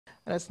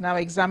Let's now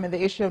examine the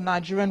issue of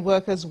Nigerian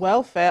workers'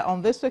 welfare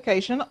on this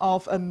occasion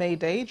of a May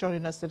Day.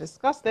 Joining us to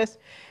discuss this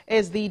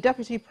is the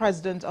Deputy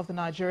President of the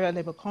Nigerian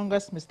Labour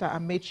Congress, Mr.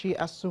 Amechi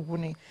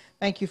Asugwuni.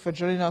 Thank you for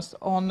joining us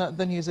on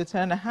the News at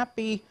 10. A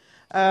happy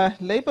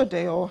Labour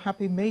Day or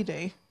happy May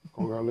Day.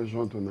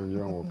 Congratulations to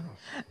Nigerian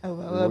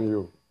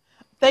workers.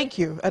 Thank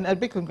you. And a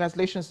big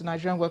congratulations to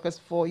Nigerian workers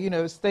for,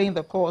 staying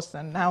the course,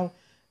 and now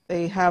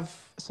they have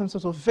some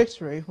sort of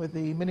victory with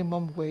the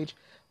minimum wage.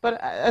 But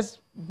as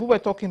we were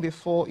talking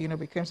before,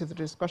 we came to the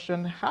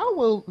discussion, how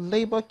will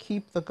Labour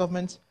keep the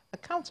government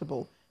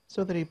accountable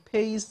so that it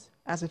pays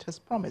as it has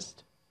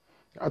promised?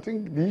 I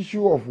think the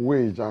issue of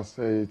wage, as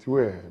it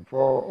were,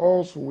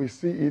 for us, we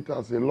see it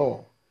as a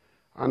law.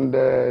 And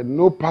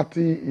no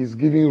party is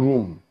giving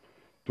room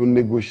to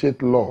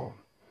negotiate law.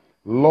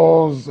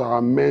 Laws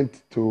are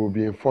meant to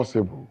be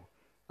enforceable.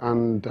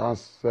 And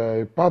as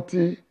a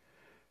party,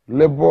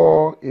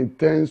 Labour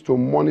intends to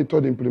monitor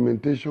the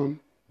implementation,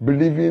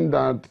 believing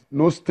that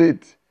no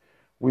state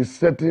will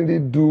certainly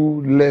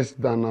do less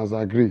than as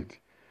agreed.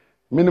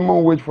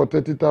 Minimum wage for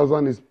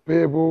 30,000 is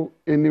payable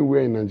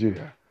anywhere in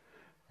Nigeria.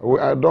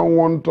 I don't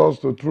want us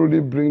to truly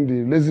bring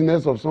the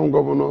laziness of some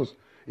governors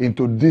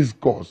into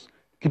discourse,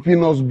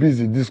 keeping us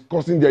busy,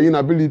 discussing their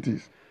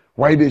inabilities,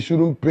 why they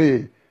shouldn't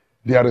pay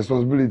their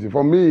responsibility.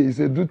 For me, it's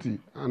a duty,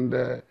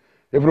 and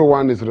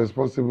everyone is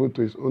responsible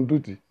to his own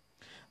duty.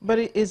 But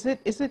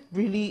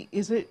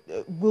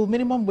will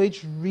minimum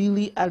wage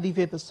really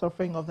alleviate the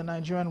suffering of the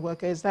Nigerian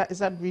worker? Is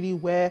that really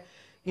where,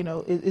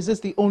 is this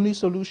the only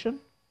solution?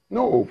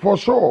 No, for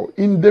sure.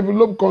 In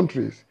developed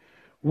countries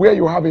where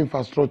you have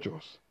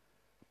infrastructures,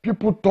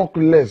 people talk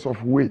less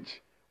of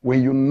wage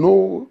when you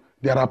know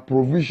there are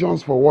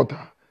provisions for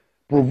water,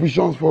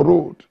 provisions for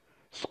road,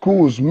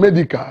 schools,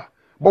 medical.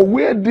 But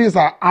where these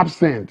are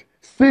absent,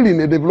 still in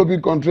a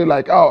developing country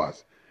like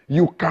ours,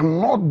 you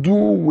cannot do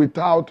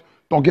without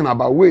talking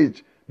about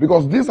wage,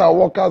 because these are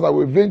workers that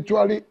will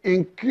eventually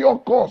incur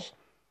costs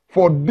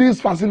for these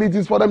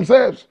facilities for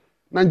themselves.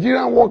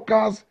 Nigerian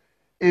workers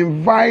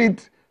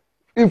invite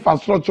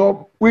infrastructure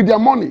with their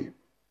money.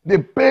 They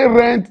pay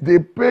rent,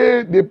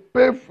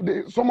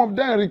 some of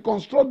them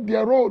reconstruct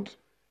their roads.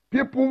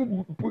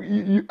 People,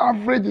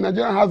 average in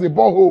Nigeria has a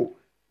borehole.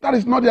 That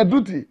is not their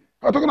duty.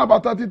 We're talking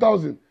about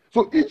 30,000.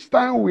 So each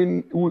time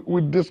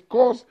we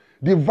discuss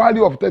the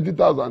value of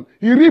 30,000,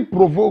 he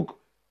reprovoke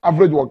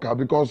average worker,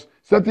 because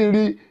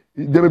certainly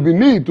there will be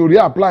need to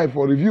reapply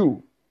for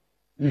review.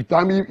 If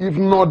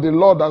not the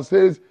law that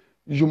says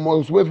you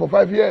must wait for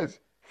 5 years,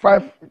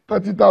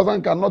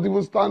 30,000 cannot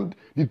even stand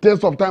the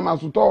test of time as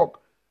to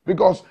talk,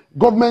 because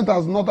government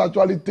has not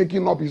actually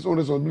taken up its own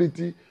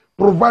responsibility,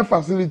 provide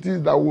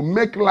facilities that will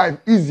make life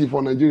easy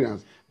for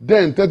Nigerians.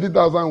 Then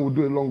 30,000 will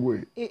do a long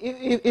way.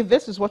 If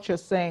this is what you're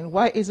saying,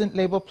 why isn't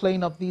Labour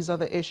playing up these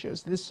other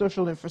issues, this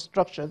social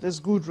infrastructure, this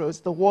good roads,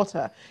 the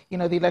water, the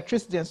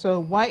electricity, and so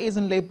on? Why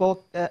isn't Labour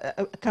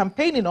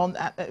campaigning on,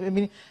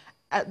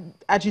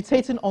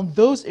 agitating on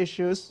those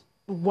issues?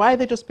 Why are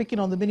they just picking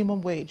on the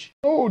minimum wage?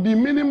 Oh, the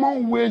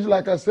minimum wage,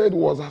 like I said,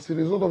 was as a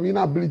result of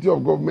inability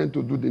of government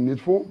to do the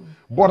needful.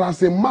 But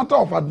as a matter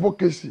of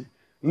advocacy,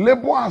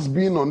 Labour has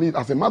been on it.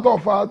 As a matter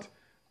of fact,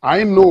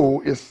 I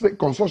know a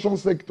construction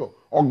sector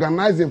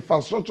organized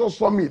infrastructure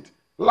summit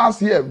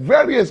last year,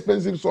 very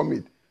expensive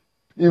summit,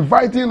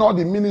 inviting all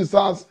the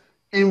ministers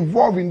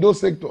involved in those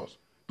sectors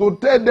to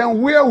tell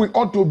them where we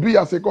ought to be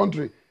as a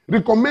country,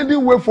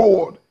 recommending way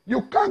forward.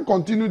 You can't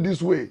continue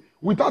this way.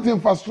 Without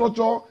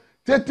infrastructure,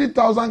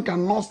 30,000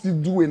 cannot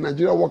still do a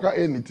Nigerian worker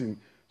anything.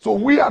 So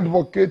we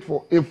advocate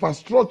for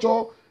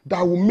infrastructure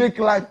that will make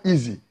life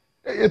easy.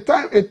 A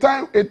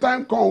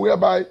time comes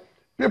whereby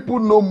people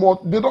know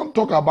more. They don't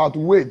talk about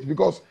wage,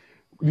 because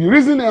the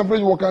reason the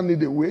average worker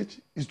needs a wage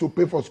is to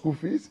pay for school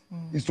fees,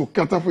 is to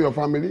cater for your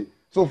family.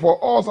 So for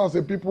us as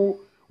a people,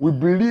 we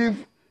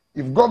believe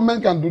if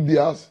government can do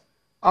theirs,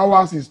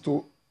 ours is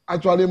to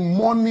actually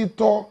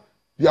monitor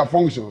their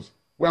functions.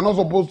 We are not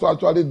supposed to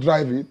actually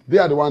drive it. They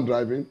are the one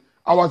driving.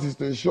 Ours is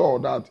to ensure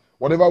that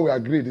whatever we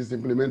agreed is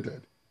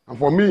implemented. And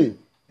for me,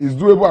 it's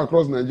doable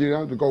across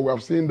Nigeria, because we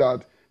have seen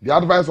that the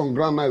advice on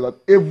ground now is that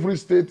every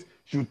state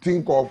should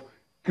think of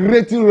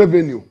creating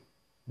revenue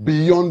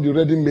beyond the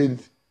ready-made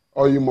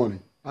oil money.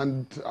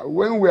 And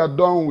when we are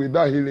done with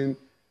that healing,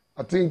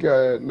 I think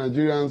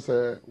Nigerians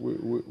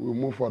will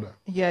move further.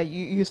 Yeah,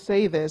 you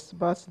say this,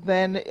 but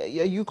then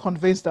are you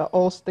convinced that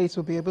all states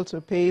will be able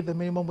to pay the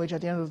minimum wage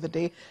at the end of the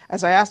day?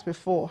 As I asked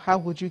before, how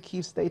would you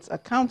keep states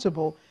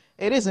accountable?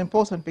 It is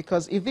important,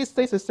 because if these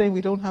states are saying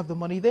we don't have the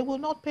money, they will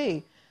not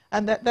pay.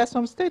 And there's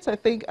some states, I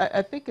think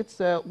it's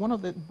one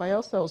of the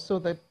Bayelsa also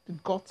that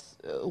got,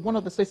 one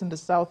of the states in the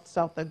south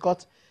that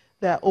got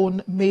their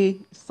own May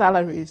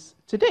salaries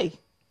today.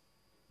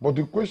 But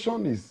the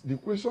question is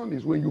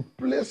when you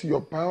place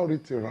your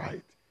priority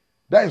right.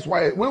 That is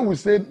why when we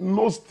say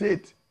no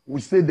state,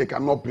 we say they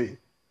cannot pay.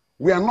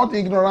 We are not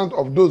ignorant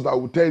of those that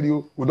will tell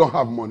you we don't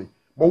have money.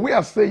 But we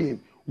are saying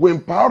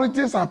when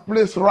priorities are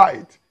placed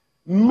right,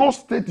 no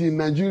state in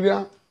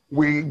Nigeria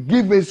will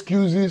give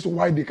excuses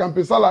why they can't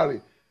pay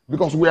salary.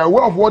 because we are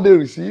aware of what they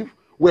receive.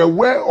 We're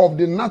aware of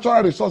the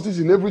natural resources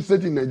in every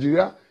state in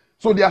Nigeria.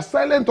 So they are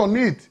silent on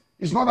it.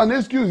 It's not an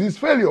excuse, it's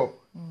failure.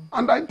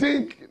 And I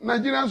think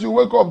Nigerians should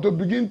wake up to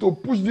begin to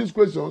push these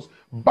questions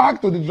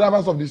back to the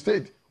drivers of the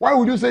state. Why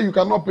would you say you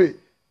cannot pay?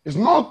 It's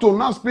not to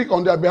now speak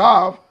on their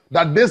behalf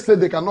that they say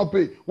they cannot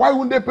pay. Why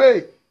wouldn't they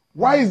pay?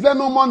 Why is there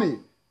no money?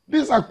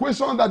 These are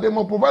questions that they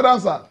must provide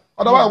answer.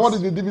 Otherwise, Yes. what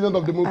is the dividend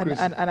of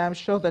democracy? And I'm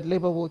sure that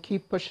Labour will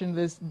keep pushing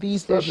these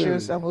Certainly.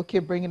 issues and will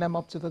keep bringing them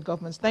up to the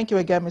governments. Thank you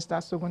again, Mr.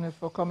 Asugwuni,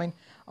 for coming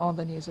on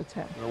the News at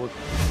 10. You're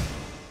welcome.